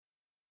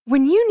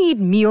When you need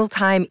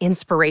mealtime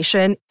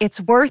inspiration,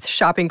 it's worth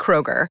shopping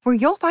Kroger, where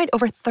you'll find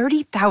over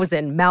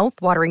 30,000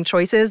 mouth-watering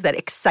choices that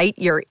excite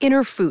your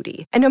inner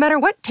foodie. And no matter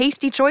what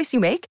tasty choice you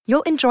make,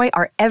 you'll enjoy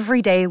our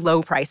everyday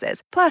low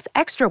prices, plus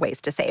extra ways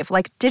to save,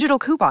 like digital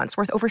coupons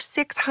worth over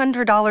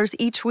 $600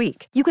 each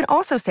week. You can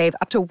also save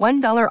up to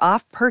 $1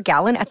 off per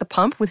gallon at the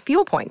pump with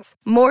fuel points.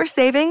 More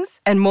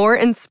savings and more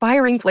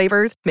inspiring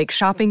flavors make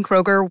shopping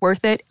Kroger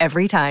worth it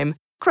every time.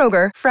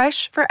 Kroger,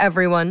 fresh for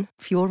everyone.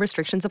 Fuel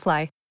restrictions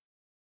apply.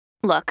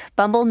 Look,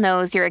 Bumble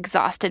knows you're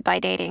exhausted by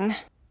dating.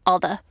 All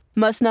the,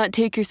 must not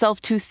take yourself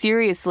too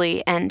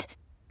seriously, and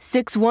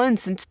 6'1"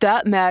 since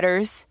that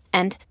matters,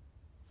 and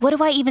what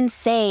do I even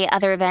say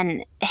other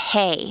than,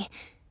 hey?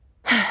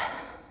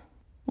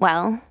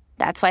 Well,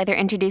 that's why they're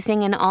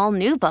introducing an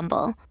all-new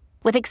Bumble,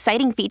 with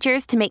exciting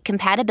features to make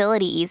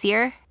compatibility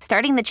easier,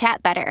 starting the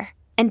chat better,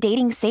 and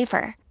dating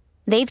safer.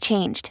 They've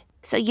changed,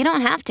 so you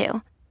don't have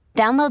to.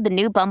 Download the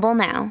new Bumble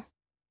now.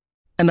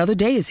 Another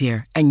day is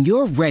here, and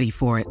you're ready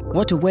for it.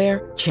 What to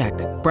wear? Check.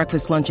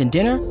 Breakfast, lunch, and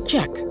dinner?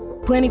 Check.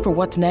 Planning for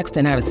what's next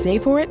and how to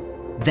save for it?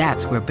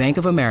 That's where Bank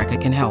of America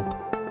can help.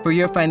 For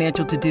your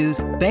financial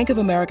to-dos, Bank of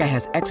America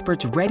has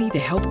experts ready to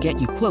help get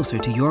you closer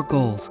to your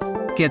goals.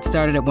 Get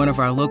started at one of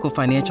our local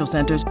financial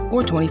centers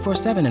or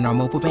 24/7 in our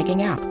mobile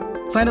banking app.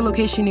 Find a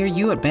location near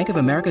you at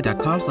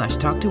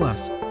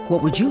bankofamerica.com/talktous.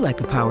 What would you like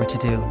the power to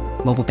do?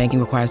 Mobile banking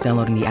requires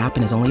downloading the app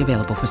and is only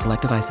available for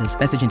select devices.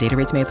 Message and data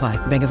rates may apply.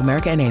 Bank of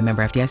America N.A.,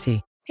 member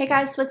FDIC. Hey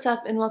guys, what's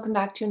up? And welcome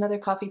back to another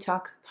Coffee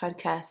Talk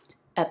podcast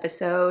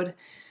episode.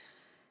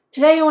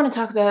 Today I want to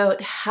talk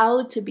about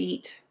how to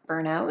beat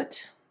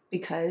burnout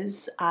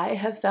because I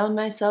have found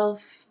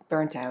myself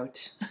burnt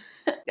out.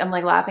 I'm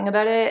like laughing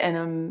about it and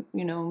I'm,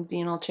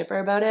 being all chipper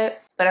about it.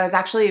 But I was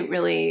actually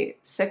really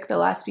sick the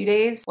last few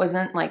days.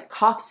 Wasn't like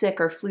cough sick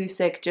or flu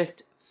sick,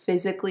 just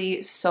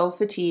physically so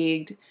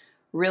fatigued,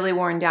 really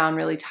worn down,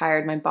 really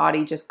tired. My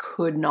body just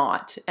could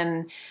not.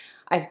 And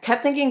I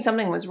kept thinking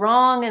something was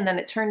wrong, and then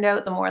it turned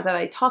out the more that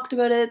I talked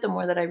about it, the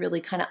more that I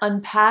really kind of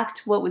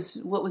unpacked what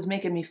was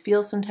making me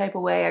feel some type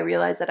of way, I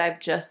realized that I've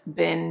just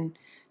been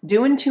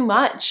doing too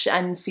much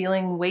and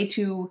feeling way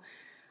too,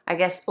 I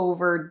guess,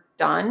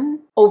 overdone,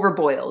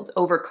 overboiled,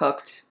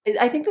 overcooked.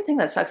 I think the thing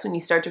that sucks when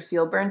you start to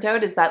feel burnt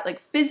out is that, like,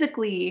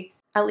 physically,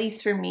 at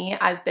least for me,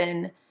 I've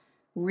been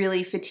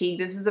really fatigued.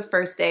 This is the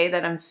first day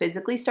that I'm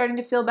physically starting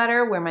to feel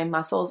better, where my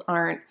muscles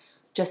aren't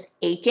just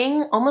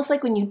aching, almost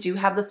like when you do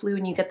have the flu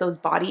and you get those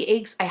body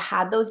aches. I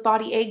had those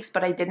body aches,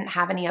 but I didn't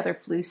have any other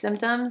flu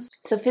symptoms.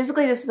 So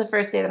physically, this is the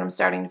first day that I'm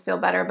starting to feel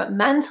better, but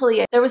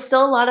mentally, there was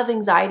still a lot of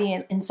anxiety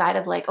inside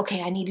of like,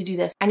 okay, I need to do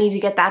this. I need to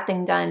get that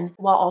thing done,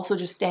 while also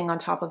just staying on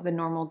top of the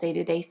normal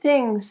day-to-day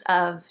things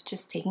of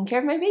just taking care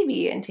of my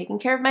baby and taking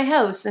care of my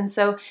house. And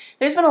so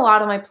there's been a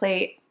lot on my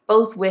plate,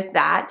 both with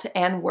that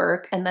and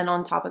work, and then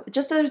on top of it,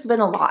 just there's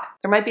been a lot.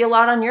 There might be a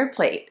lot on your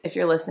plate if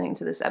you're listening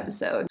to this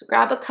episode. So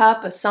grab a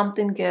cup of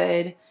something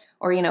good,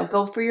 or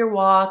go for your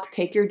walk,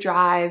 take your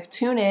drive,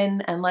 tune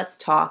in, and let's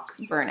talk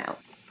burnout.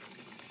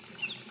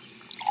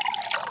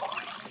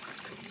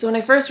 So when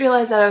I first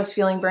realized that I was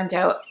feeling burnt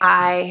out,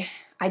 I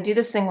do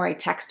this thing where I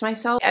text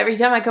myself. Every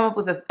time I come up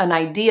with an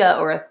idea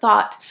or a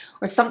thought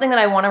or something that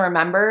I want to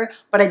remember,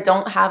 but I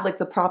don't have like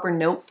the proper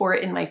note for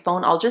it in my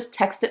phone, I'll just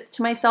text it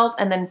to myself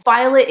and then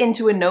file it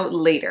into a note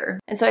later.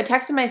 And so I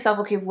texted myself,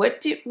 okay,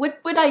 what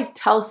would I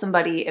tell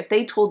somebody if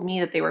they told me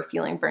that they were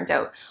feeling burnt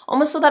out?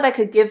 Almost so that I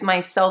could give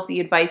myself the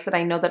advice that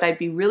I know that I'd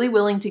be really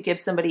willing to give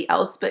somebody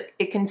else, but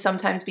it can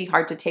sometimes be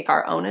hard to take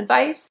our own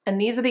advice.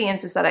 And these are the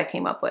answers that I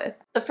came up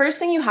with. The first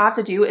thing you have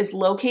to do is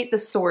locate the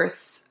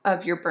source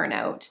of your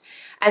burnout.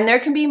 And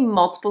there can be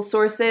multiple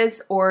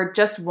sources or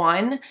just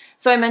one.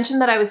 So I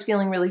mentioned that I was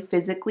feeling really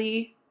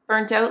physically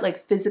burnt out, like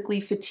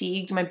physically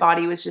fatigued. My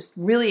body was just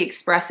really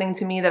expressing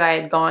to me that I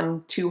had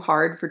gone too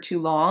hard for too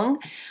long.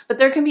 But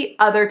there can be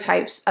other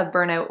types of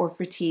burnout or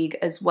fatigue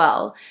as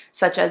well,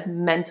 such as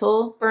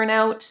mental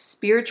burnout,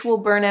 spiritual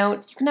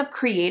burnout. You can have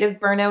creative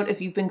burnout if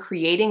you've been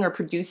creating or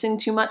producing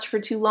too much for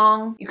too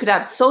long. You could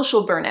have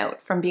social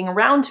burnout from being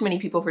around too many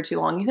people for too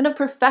long. You can have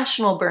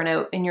professional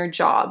burnout in your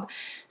job.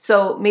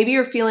 So maybe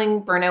you're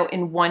feeling burnout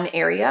in one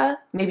area,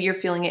 maybe you're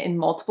feeling it in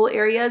multiple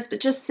areas,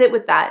 but just sit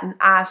with that and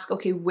ask,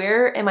 okay,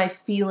 where am I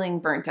feeling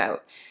burnt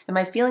out? Am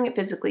I feeling it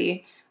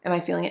physically? Am I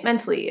feeling it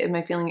mentally? Am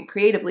I feeling it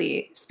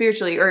creatively,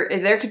 spiritually? Or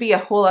there could be a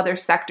whole other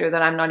sector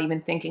that I'm not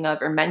even thinking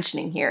of or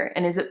mentioning here.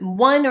 And is it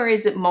one or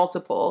is it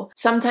multiple?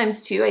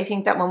 Sometimes too, I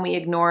think that when we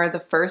ignore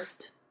the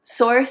first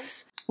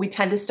source, we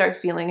tend to start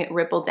feeling it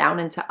ripple down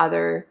into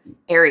other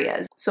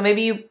areas. So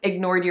maybe you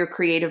ignored your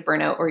creative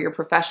burnout or your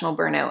professional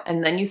burnout,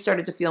 and then you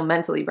started to feel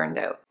mentally burned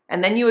out.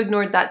 And then you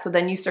ignored that, so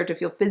then you start to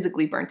feel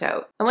physically burnt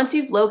out. And once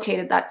you've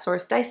located that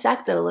source,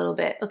 dissect it a little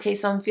bit. Okay,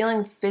 so I'm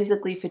feeling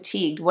physically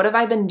fatigued. What have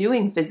I been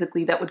doing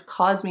physically that would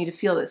cause me to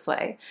feel this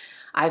way?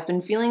 I've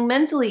been feeling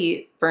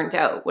mentally burnt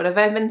out? What have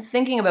I been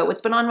thinking about?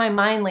 What's been on my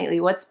mind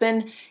lately? What's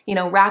been,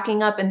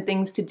 racking up and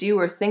things to do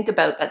or think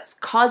about that's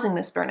causing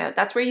this burnout?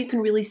 That's where you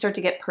can really start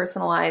to get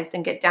personalized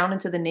and get down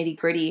into the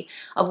nitty-gritty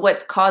of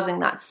what's causing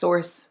that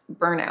source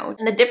burnout.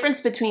 And the difference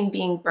between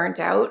being burnt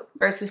out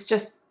versus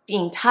just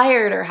being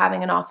tired or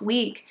having an off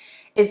week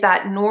is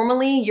that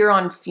normally you're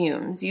on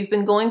fumes. You've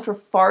been going for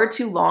far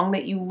too long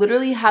that you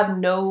literally have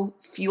no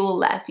fuel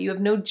left. You have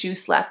no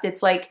juice left.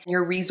 It's like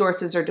your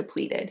resources are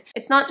depleted.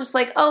 It's not just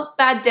like, oh,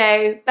 bad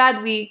day,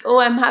 bad week.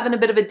 Oh, I'm having a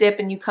bit of a dip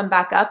and you come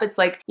back up. It's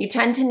like you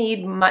tend to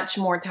need much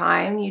more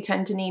time. You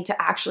tend to need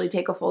to actually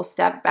take a full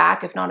step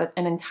back, if not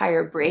an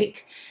entire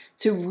break,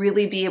 to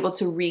really be able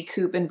to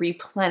recoup and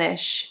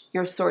replenish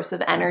your source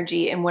of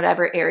energy in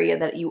whatever area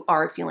that you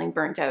are feeling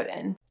burnt out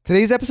in.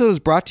 Today's episode is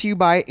brought to you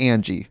by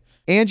Angie.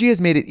 Angie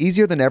has made it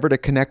easier than ever to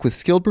connect with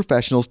skilled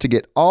professionals to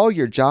get all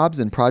your jobs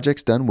and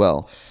projects done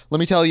well. Let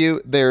me tell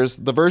you, there's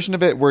the version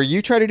of it where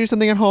you try to do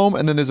something at home,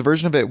 and then there's a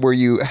version of it where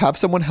you have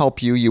someone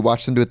help you, you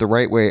watch them do it the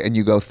right way, and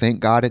you go, thank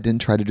God I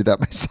didn't try to do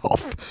that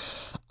myself.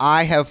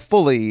 I have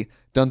fully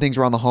done things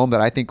around the home that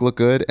I think look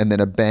good, and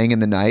then a bang in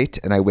the night,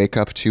 and I wake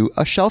up to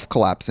a shelf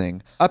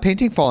collapsing, a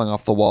painting falling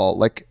off the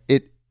wall.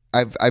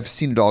 I've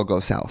seen it all go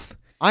south.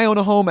 I own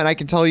a home, and I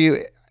can tell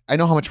you, I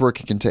know how much work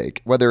it can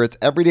take. Whether it's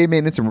everyday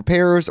maintenance and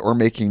repairs or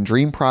making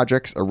dream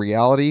projects a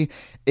reality,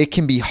 it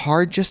can be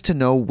hard just to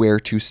know where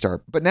to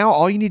start. But now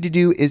all you need to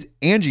do is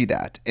Angie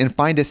that and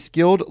find a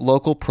skilled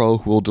local pro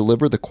who will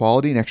deliver the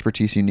quality and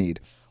expertise you need.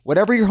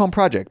 Whatever your home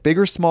project, big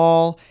or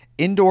small,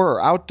 indoor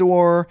or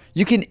outdoor,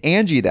 you can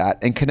Angie that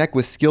and connect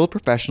with skilled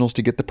professionals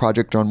to get the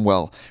project done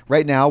well.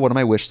 Right now, one of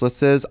my wish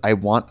lists is I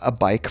want a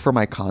bike for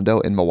my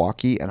condo in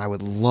Milwaukee, and I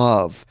would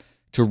love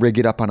to rig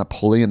it up on a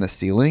pulley in the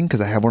ceiling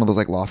because I have one of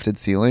those lofted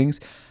ceilings,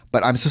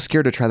 but I'm so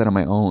scared to try that on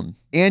my own.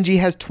 Angie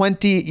has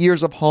 20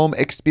 years of home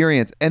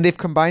experience, and they've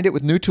combined it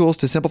with new tools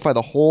to simplify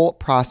the whole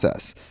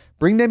process.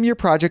 Bring them your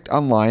project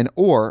online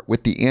or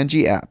with the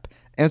Angie app.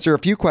 Answer a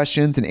few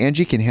questions and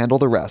Angie can handle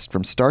the rest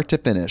from start to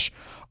finish,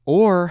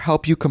 or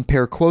help you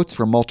compare quotes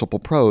from multiple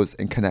pros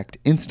and connect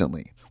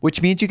instantly,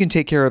 which means you can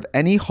take care of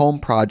any home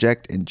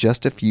project in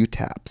just a few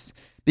taps.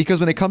 Because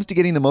when it comes to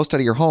getting the most out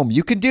of your home,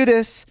 you can do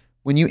this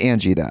when you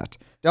Angie that.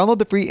 Download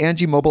the free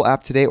Angie mobile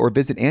app today or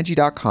visit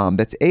Angie.com.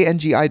 That's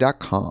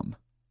ANGI.com.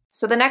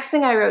 So the next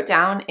thing I wrote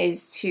down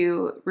is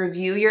to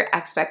review your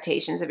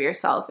expectations of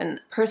yourself. And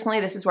personally,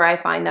 this is where I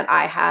find that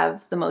I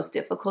have the most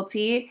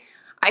difficulty.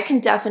 I can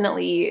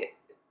definitely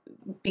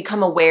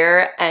become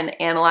aware and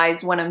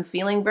analyze when I'm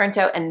feeling burnt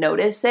out and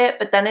notice it.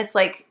 But then it's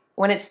like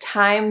when it's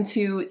time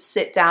to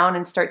sit down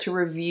and start to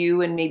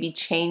review and maybe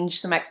change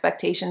some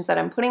expectations that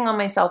I'm putting on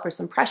myself or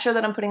some pressure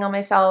that I'm putting on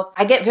myself,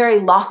 I get very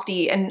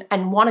lofty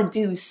and want to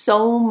do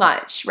so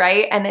much,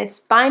 right? And it's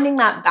finding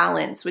that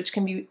balance, which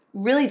can be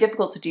really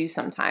difficult to do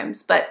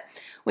sometimes. But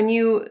when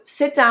you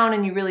sit down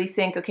and you really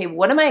think, okay,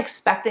 what am I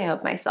expecting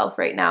of myself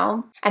right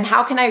now? And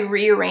how can I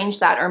rearrange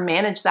that or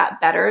manage that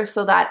better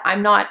so that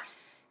I'm not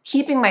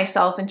keeping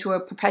myself into a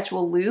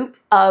perpetual loop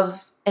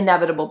of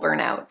inevitable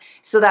burnout,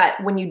 so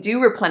that when you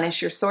do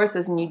replenish your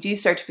sources and you do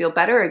start to feel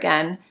better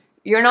again,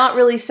 you're not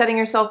really setting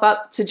yourself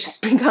up to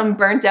just become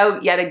burnt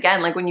out yet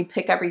again, like when you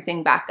pick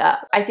everything back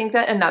up. I think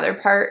that another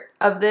part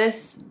of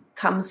this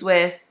comes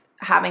with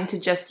having to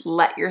just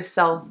let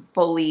yourself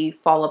fully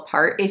fall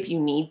apart if you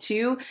need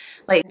to.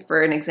 Like,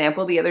 for an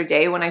example, the other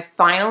day when I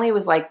finally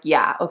was like,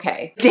 yeah,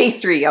 okay, day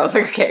 3, I was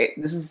like, okay,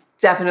 this is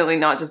definitely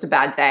not just a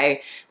bad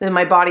day. Then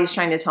my body's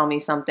trying to tell me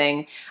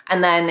something.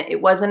 And then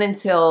it wasn't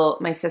until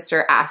my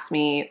sister asked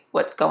me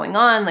what's going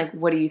on, like,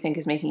 what do you think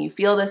is making you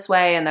feel this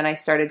way? And then I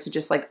started to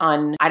just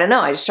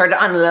I just started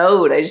to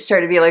unload. I just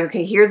started to be like,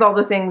 okay, here's all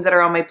the things that are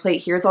on my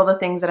plate. Here's all the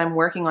things that I'm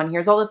working on.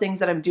 Here's all the things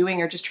that I'm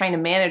doing or just trying to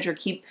manage or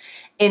keep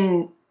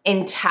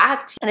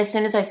intact. And as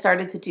soon as I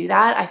started to do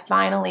that, I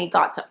finally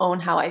got to own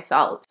how I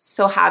felt.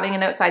 So having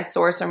an outside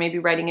source or maybe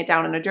writing it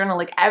down in a journal,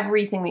 like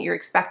everything that you're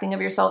expecting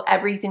of yourself,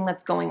 everything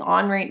that's going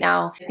on right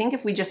now. I think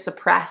if we just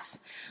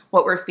suppress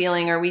what we're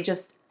feeling or we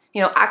just,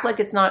 act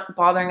like it's not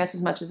bothering us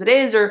as much as it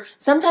is, or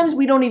sometimes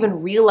we don't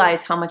even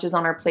realize how much is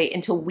on our plate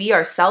until we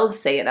ourselves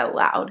say it out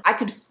loud. I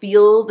could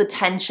feel the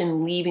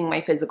tension leaving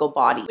my physical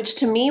body, which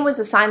to me was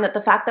a sign that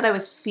the fact that I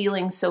was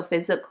feeling so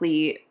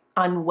physically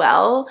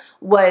unwell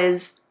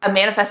was a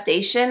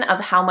manifestation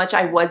of how much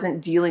I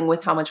wasn't dealing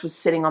with how much was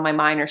sitting on my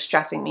mind or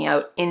stressing me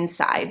out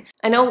inside.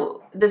 I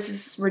know this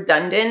is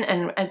redundant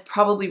and I've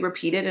probably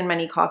repeated in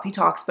many coffee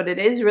talks, but it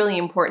is really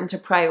important to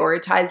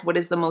prioritize what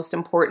is the most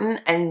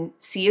important and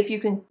see if you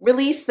can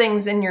release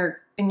things in your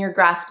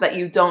grasp that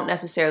you don't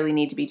necessarily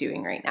need to be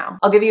doing right now.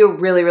 I'll give you a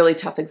really, really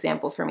tough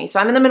example for me. So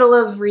I'm in the middle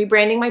of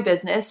rebranding my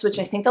business, which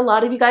I think a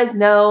lot of you guys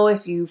know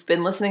if you've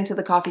been listening to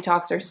the coffee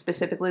talks or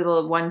specifically the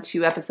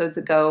 1-2 episodes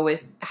ago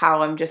with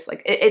how I'm just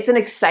like, it's an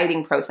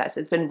exciting process.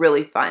 It's been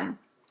really fun.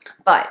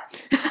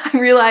 But I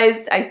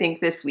realized, I think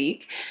this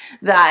week,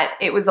 that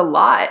it was a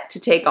lot to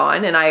take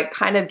on, and I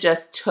kind of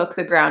just took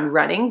the ground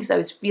running because I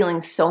was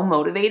feeling so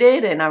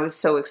motivated and I was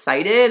so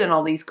excited, and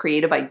all these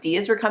creative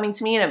ideas were coming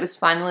to me, and it was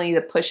finally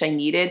the push I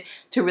needed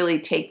to really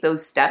take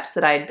those steps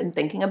that I had been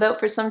thinking about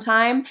for some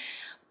time.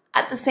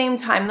 At the same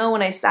time, though,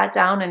 when I sat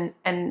down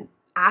and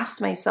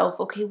asked myself,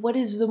 okay, what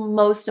is the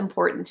most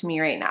important to me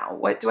right now?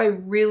 What do I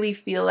really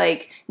feel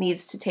like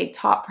needs to take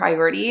top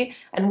priority,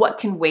 and what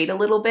can wait a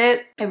little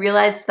bit? I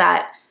realized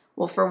that,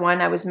 well, for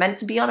one, I was meant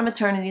to be on a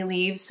maternity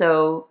leave,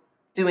 so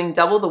doing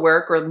double the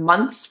work or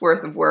months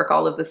worth of work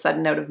all of a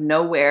sudden out of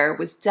nowhere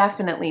was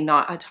definitely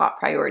not a top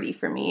priority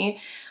for me.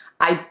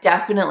 I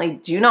definitely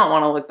do not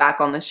want to look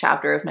back on this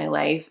chapter of my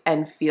life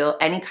and feel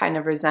any kind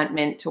of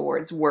resentment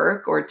towards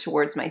work or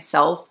towards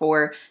myself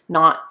for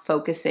not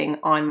focusing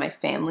on my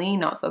family,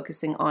 not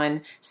focusing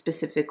on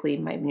specifically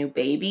my new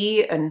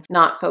baby, and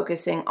not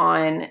focusing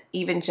on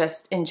even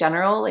just in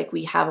general. Like,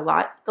 we have a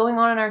lot going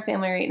on in our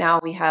family right now.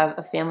 We have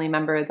a family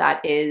member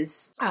that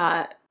is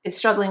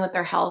struggling with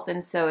their health,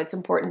 and so it's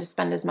important to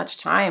spend as much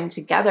time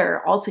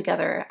together, all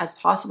together as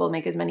possible,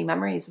 make as many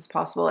memories as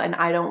possible. And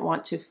I don't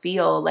want to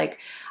feel like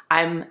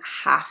I'm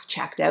half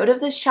checked out of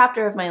this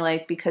chapter of my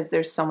life because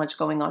there's so much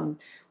going on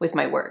with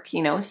my work,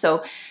 you know?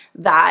 So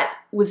that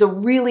was a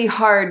really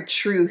hard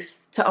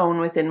truth to own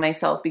within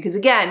myself, because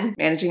again,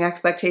 managing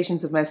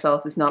expectations of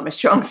myself is not my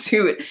strong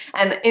suit.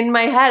 And in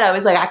my head, I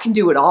was like, I can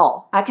do it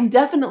all. I can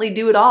definitely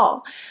do it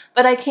all,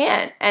 but I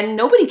can't, and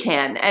nobody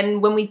can.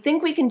 And when we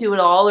think we can do it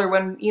all, or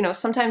when, you know,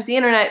 sometimes the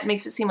internet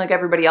makes it seem like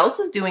everybody else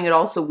is doing it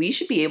all, so we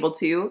should be able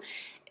to,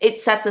 it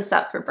sets us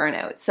up for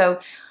burnout. So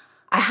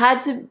I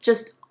had to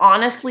just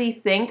honestly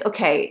think,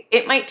 okay,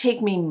 it might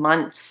take me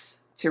months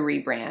to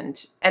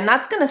rebrand. And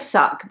that's going to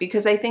suck,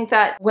 because I think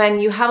that when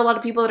you have a lot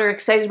of people that are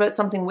excited about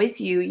something with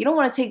you, you don't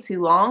want to take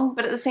too long.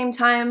 But at the same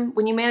time,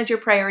 when you manage your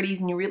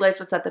priorities and you realize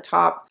what's at the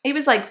top, it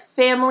was like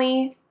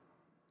family,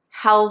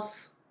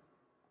 health,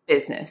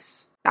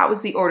 business. That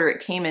was the order it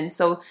came in.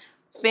 So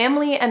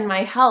family and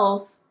my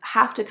health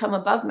have to come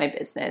above my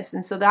business.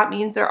 And so that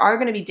means there are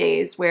going to be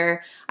days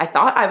where I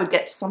thought I would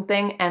get to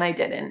something and I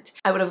didn't.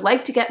 I would have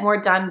liked to get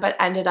more done, but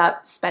ended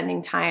up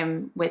spending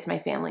time with my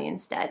family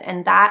instead.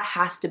 And that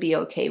has to be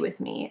okay with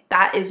me.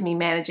 That is me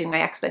managing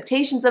my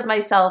expectations of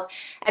myself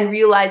and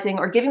realizing,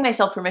 or giving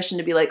myself permission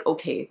to be like,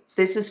 okay,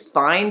 this is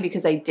fine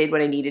because I did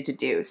what I needed to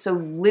do. So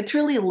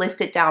literally list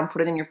it down,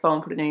 put it in your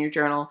phone, put it in your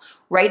journal,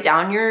 write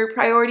down your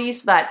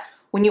priorities so that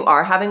when you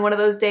are having one of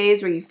those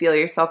days where you feel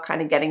yourself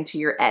kind of getting to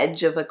your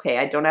edge of, okay,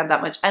 I don't have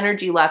that much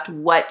energy left,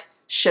 what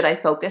should I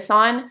focus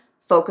on?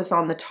 Focus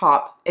on the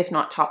top, if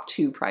not top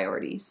 2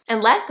 priorities.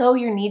 And let go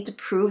your need to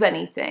prove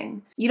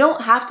anything. You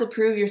don't have to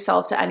prove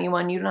yourself to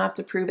anyone. You don't have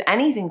to prove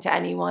anything to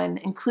anyone,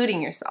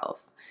 including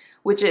yourself,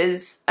 which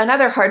is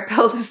another hard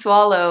pill to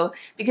swallow,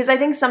 because I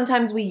think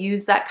sometimes we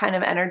use that kind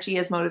of energy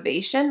as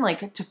motivation,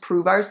 like to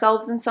prove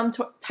ourselves in some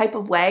type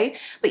of way,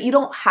 but you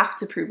don't have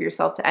to prove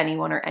yourself to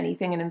anyone or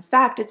anything. And in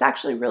fact, it's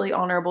actually really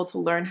honorable to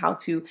learn how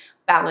to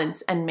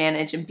balance and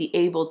manage and be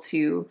able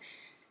to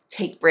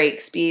take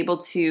breaks, be able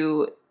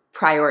to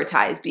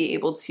prioritize, be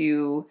able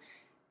to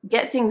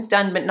get things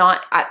done, but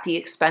not at the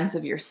expense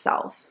of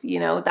yourself. You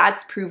know,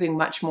 that's proving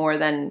much more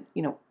than,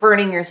 you know,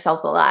 burning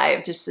yourself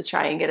alive just to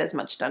try and get as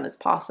much done as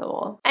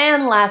possible.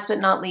 And last but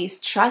not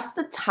least, trust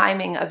the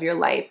timing of your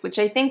life, which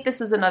I think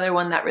this is another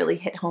one that really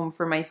hit home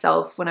for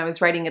myself when I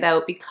was writing it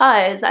out,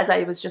 because as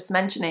I was just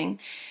mentioning,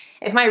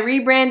 if my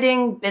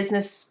rebranding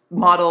business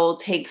model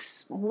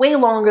takes way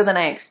longer than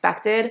I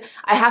expected,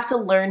 I have to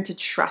learn to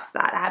trust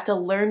that. I have to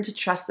learn to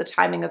trust the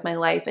timing of my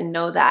life and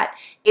know that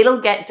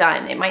it'll get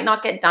done. It might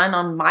not get done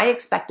on my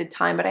expected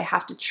time, but I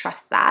have to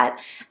trust that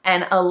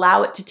and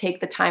allow it to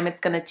take the time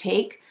it's going to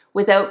take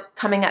without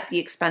coming at the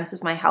expense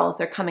of my health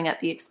or coming at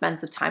the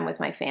expense of time with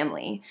my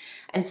family.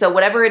 And so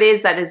whatever it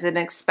is that is an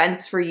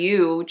expense for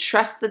you,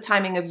 trust the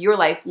timing of your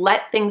life.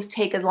 Let things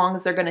take as long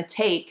as they're going to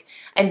take,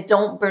 and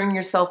don't burn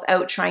yourself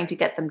out trying to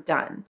get them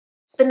done.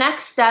 The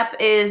next step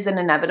is an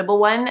inevitable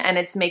one, and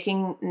it's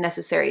making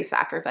necessary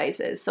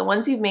sacrifices. So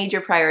once you've made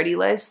your priority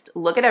list,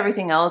 look at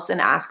everything else and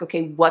ask,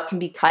 okay, what can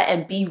be cut,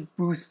 and be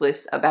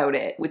ruthless about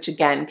it, which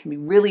again can be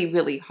really,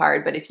 really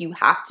hard. But if you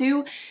have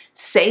to,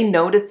 say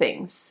no to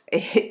things.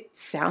 It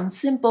sounds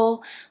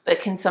simple, but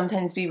can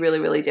sometimes be really,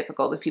 really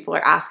difficult. If people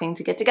are asking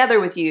to get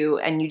together with you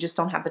and you just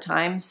don't have the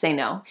time, say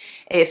no.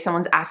 If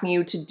someone's asking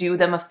you to do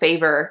them a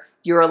favor,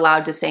 you're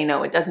allowed to say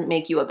no. It doesn't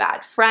make you a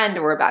bad friend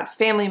or a bad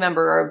family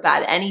member or a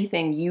bad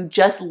anything. You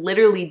just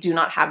literally do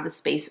not have the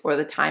space or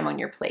the time on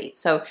your plate.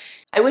 So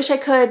I wish I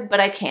could,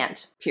 but I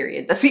can't,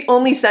 period. That's the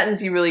only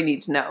sentence you really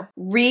need to know.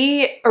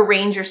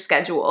 Rearrange your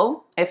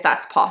schedule if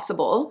that's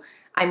possible.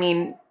 I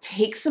mean,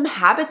 take some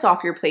habits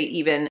off your plate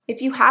even.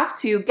 If you have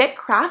to, get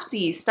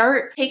crafty.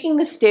 Start taking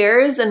the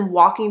stairs and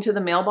walking to the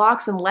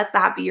mailbox and let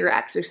that be your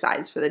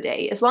exercise for the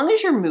day. As long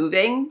as you're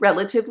moving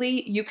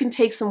relatively, you can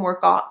take some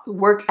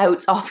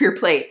workouts off your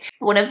plate.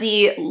 One of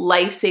the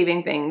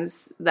life-saving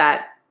things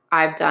that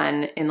I've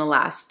done in the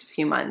last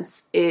few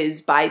months is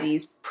buy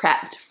these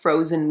prepped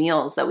frozen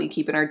meals that we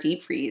keep in our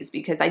deep freeze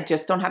because I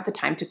just don't have the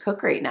time to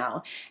cook right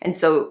now. And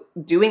so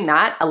doing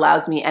that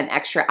allows me an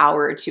extra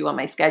hour or two on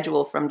my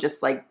schedule from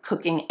just like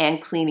cooking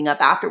and cleaning up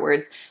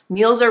afterwards.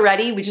 Meals are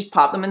ready. We just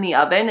pop them in the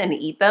oven and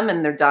eat them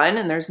and they're done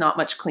and there's not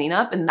much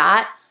cleanup. And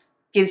that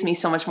gives me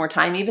so much more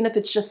time, even if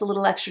it's just a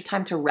little extra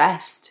time to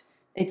rest.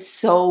 It's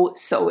so,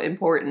 so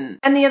important.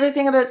 And the other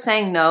thing about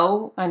saying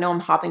no, I know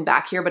I'm hopping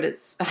back here, but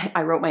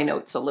I wrote my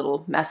notes a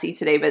little messy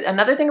today, but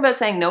another thing about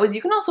saying no is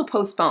you can also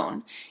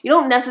postpone. You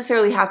don't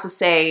necessarily have to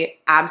say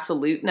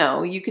absolute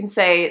no. You can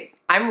say,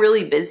 I'm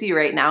really busy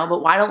right now,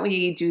 but why don't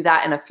we do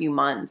that in a few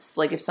months?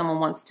 Like if someone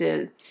wants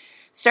to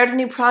start a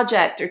new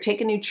project or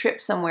take a new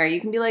trip somewhere, you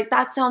can be like,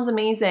 that sounds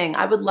amazing.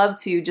 I would love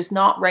to, just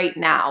not right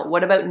now.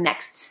 What about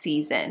next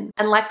season?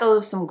 And let go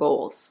of some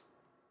goals,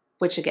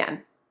 which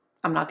again,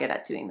 I'm not good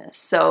at doing this.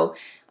 So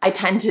I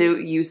tend to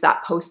use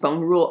that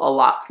postpone rule a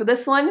lot for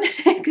this one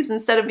because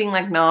instead of being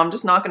like, no, I'm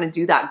just not going to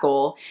do that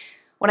goal.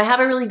 When I have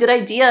a really good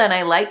idea and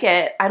I like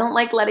it, I don't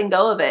like letting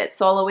go of it.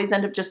 So I'll always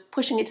end up just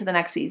pushing it to the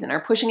next season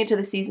or pushing it to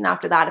the season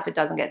after that if it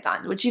doesn't get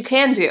done, which you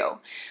can do.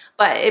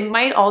 But it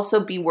might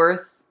also be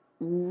worth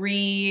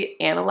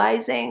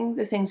reanalyzing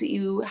the things that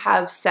you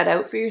have set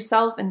out for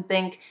yourself and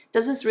think,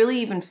 does this really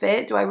even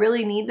fit? Do I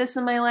really need this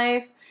in my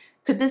life?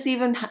 Could this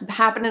even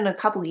happen in a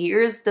couple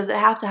years? Does it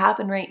have to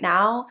happen right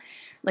now?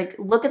 Like,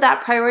 look at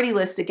that priority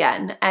list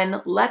again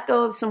and let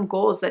go of some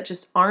goals that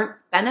just aren't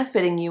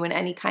benefiting you in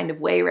any kind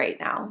of way right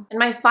now. And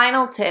my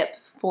final tip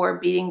for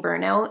beating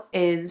burnout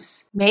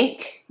is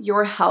make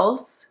your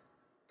health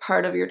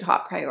part of your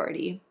top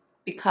priority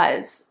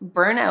because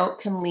burnout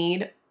can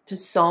lead to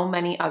so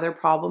many other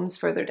problems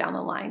further down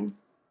the line.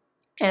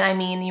 And I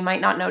mean, you might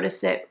not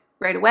notice it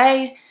right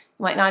away.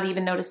 You might not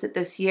even notice it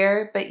this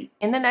year, but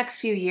in the next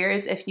few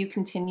years, if you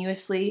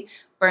continuously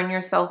burn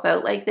yourself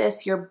out like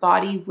this, your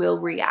body will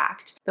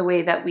react. The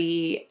way that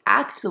we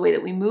act, the way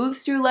that we move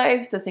through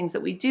life, the things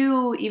that we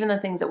do, even the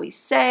things that we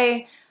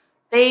say,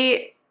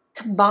 they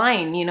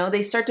combine,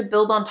 they start to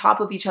build on top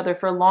of each other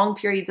for long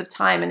periods of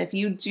time. And if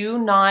you do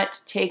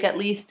not take at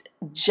least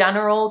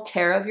general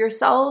care of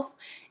yourself,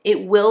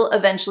 it will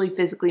eventually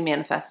physically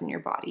manifest in your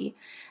body.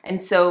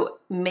 And so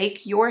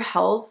make your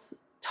health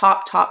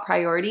top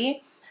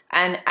priority.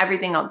 And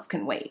everything else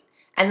can wait.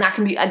 And that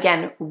can be,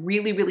 again,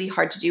 really, really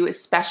hard to do,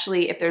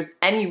 especially if there's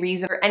any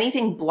reason or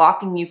anything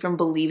blocking you from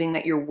believing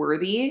that you're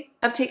worthy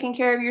of taking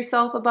care of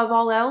yourself above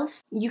all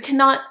else. You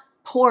cannot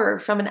pour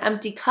from an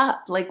empty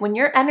cup. Like when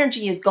your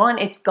energy is gone,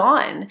 it's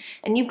gone.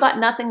 And you've got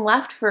nothing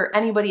left for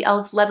anybody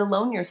else, let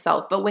alone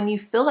yourself. But when you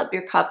fill up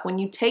your cup, when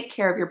you take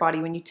care of your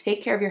body, when you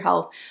take care of your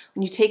health,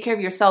 when you take care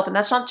of yourself, and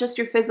that's not just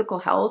your physical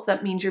health,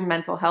 that means your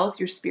mental health,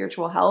 your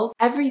spiritual health,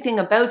 everything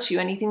about you,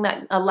 anything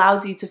that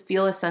allows you to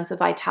feel a sense of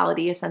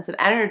vitality, a sense of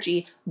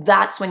energy,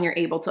 that's when you're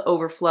able to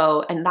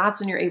overflow. And that's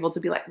when you're able to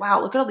be like,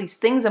 wow, look at all these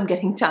things I'm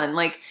getting done.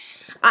 Like,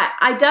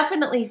 I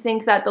definitely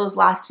think that those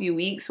last few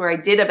weeks where I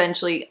did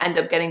eventually end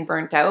up getting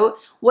burnt out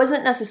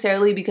wasn't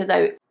necessarily because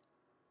I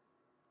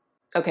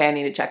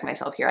need to check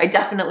myself here. I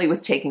definitely was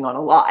taking on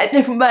a lot,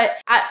 but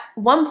at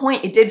one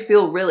point it did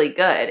feel really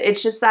good.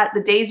 It's just that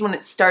the days when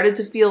it started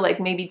to feel like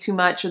maybe too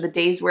much, or the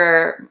days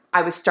where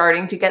I was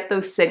starting to get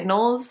those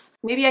signals,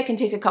 maybe I can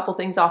take a couple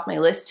things off my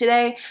list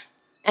today,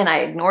 and I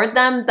ignored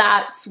them,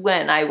 that's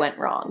when I went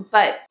wrong.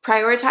 But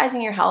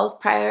prioritizing your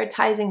health,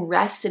 prioritizing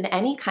rest in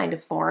any kind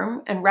of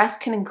form, and rest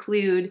can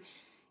include,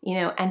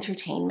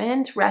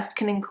 entertainment. Rest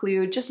can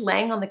include just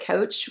laying on the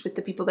couch with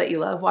the people that you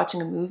love,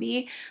 watching a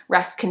movie.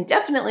 Rest can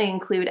definitely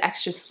include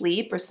extra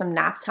sleep or some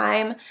nap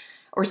time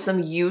or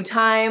some you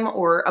time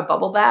or a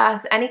bubble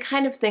bath, any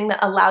kind of thing that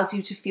allows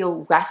you to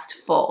feel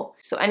restful.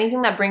 So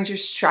anything that brings your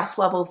stress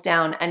levels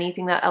down,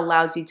 anything that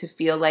allows you to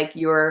feel like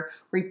you're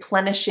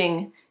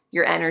replenishing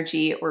your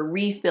energy or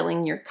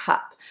refilling your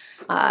cup.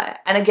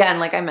 And again,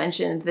 like I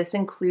mentioned, this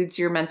includes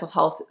your mental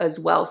health as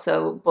well.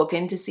 So book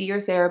in to see your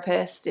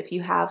therapist if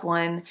you have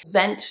one.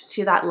 Vent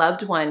to that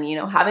loved one.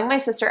 Having my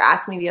sister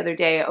ask me the other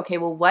day, okay,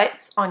 well,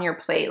 what's on your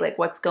plate? Like,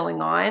 what's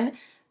going on?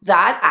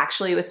 That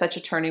actually was such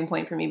a turning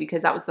point for me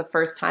because that was the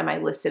first time I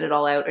listed it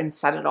all out and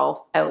said it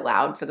all out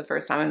loud for the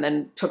first time, and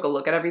then took a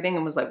look at everything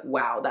and was like,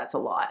 wow, that's a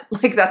lot.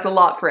 Like, that's a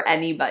lot for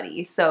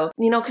anybody. So,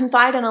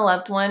 confide in a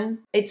loved one.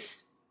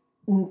 It's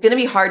going to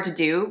be hard to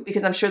do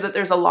because I'm sure that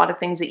there's a lot of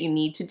things that you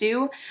need to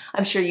do.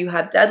 I'm sure you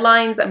have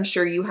deadlines. I'm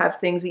sure you have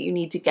things that you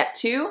need to get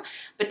to,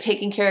 but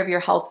taking care of your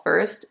health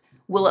first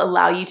will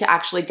allow you to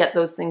actually get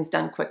those things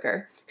done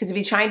quicker. Because if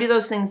you try and do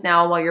those things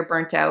now while you're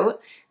burnt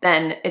out,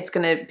 then it's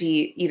going to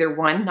be either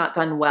one, not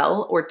done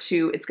well, or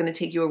two, it's going to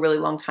take you a really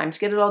long time to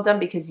get it all done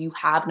because you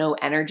have no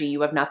energy,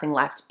 you have nothing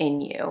left in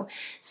you.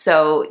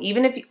 So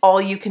even if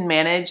all you can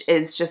manage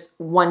is just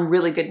one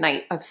really good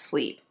night of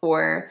sleep,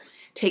 or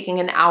taking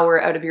an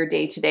hour out of your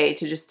day today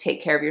to just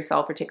take care of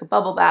yourself or take a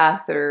bubble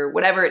bath or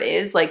whatever it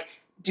is, like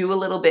do a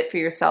little bit for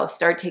yourself.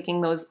 Start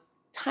taking those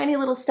tiny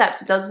little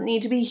steps. It doesn't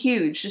need to be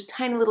huge, just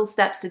tiny little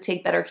steps to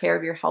take better care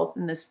of your health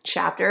in this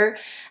chapter,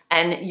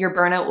 and your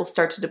burnout will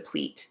start to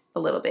deplete. a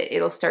little bit.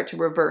 It'll start to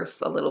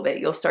reverse a little bit.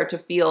 You'll start to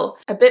feel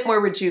a bit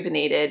more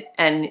rejuvenated,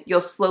 and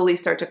you'll slowly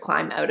start to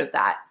climb out of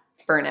that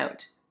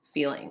burnout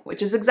feeling,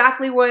 which is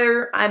exactly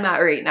where I'm at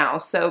right now.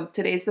 So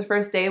today's the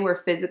first day where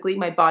physically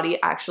my body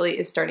actually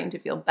is starting to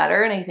feel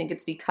better. And I think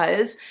it's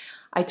because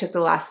I took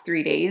the last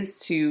 3 days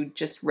to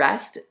just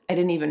rest. I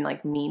didn't even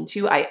mean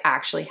to. I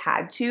actually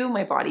had to.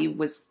 My body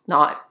was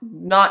not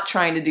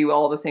trying to do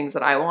all the things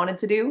that I wanted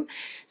to do.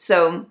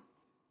 So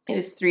it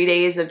was 3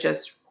 days of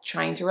just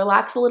trying to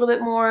relax a little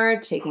bit more,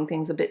 taking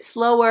things a bit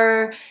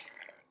slower,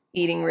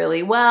 eating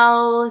really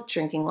well,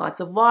 drinking lots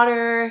of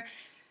water,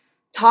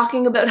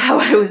 talking about how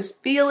I was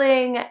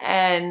feeling,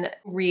 and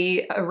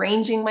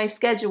rearranging my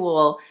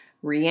schedule,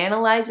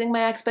 reanalyzing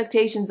my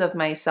expectations of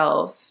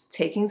myself,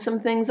 taking some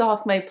things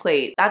off my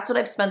plate. That's what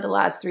I've spent the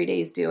last 3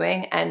 days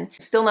doing, and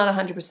still not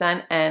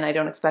 100%, and I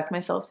don't expect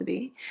myself to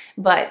be,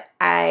 but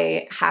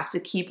I have to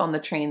keep on the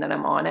train that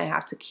I'm on. I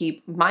have to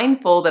keep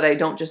mindful that I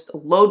don't just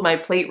load my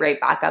plate right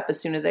back up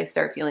as soon as I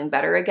start feeling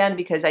better again,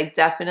 because I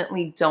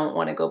definitely don't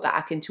want to go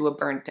back into a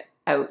burnt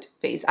out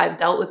phase. I've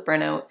dealt with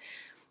burnout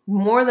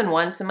more than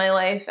once in my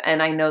life,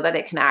 and I know that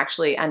it can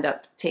actually end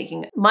up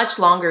taking much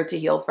longer to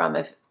heal from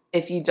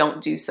if you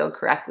don't do so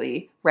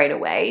correctly right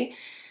away.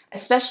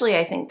 Especially,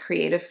 I think,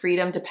 creative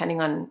freedom,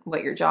 depending on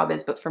what your job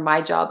is. But for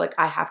my job,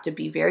 I have to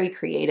be very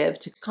creative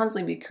to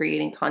constantly be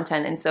creating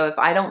content. And so if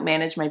I don't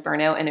manage my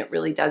burnout, and it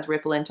really does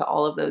ripple into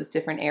all of those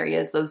different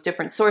areas, those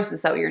different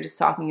sources that we were just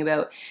talking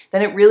about,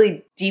 then it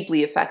really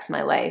deeply affects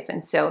my life.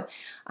 And so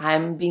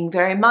I'm being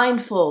very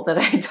mindful that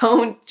I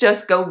don't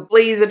just go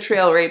blaze a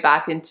trail right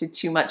back into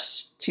too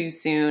much too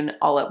soon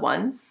all at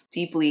once.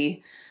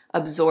 Deeply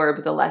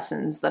absorb the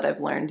lessons that I've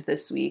learned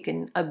this week,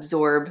 and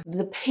absorb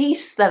the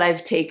pace that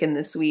I've taken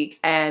this week,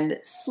 and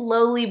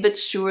slowly but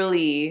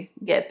surely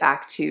get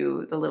back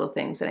to the little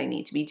things that I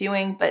need to be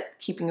doing, but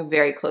keeping a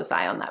very close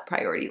eye on that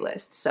priority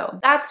list. So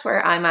that's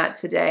where I'm at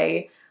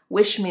today.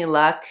 Wish me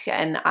luck,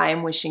 and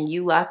I'm wishing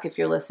you luck if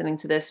you're listening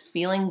to this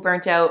feeling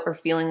burnt out, or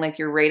feeling like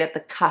you're right at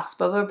the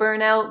cusp of a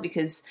burnout,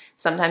 because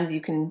sometimes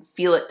you can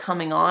feel it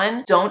coming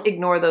on. Don't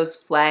ignore those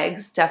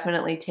flags.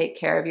 Definitely take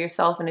care of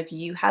yourself. And if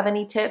you have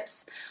any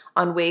tips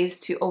on ways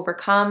to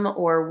overcome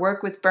or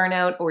work with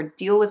burnout or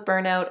deal with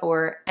burnout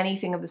or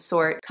anything of the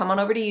sort, come on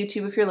over to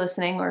YouTube if you're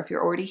listening, or if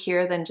you're already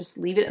here, then just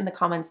leave it in the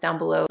comments down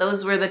below.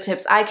 Those were the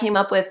tips I came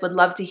up with. Would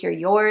love to hear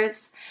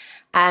yours.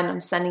 And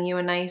I'm sending you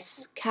a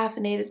nice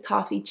caffeinated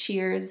coffee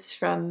cheers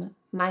from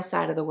my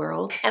side of the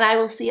world. And I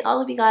will see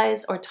all of you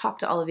guys, or talk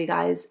to all of you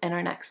guys, in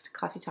our next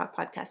Coffee Talk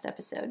podcast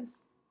episode.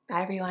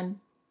 Bye, everyone.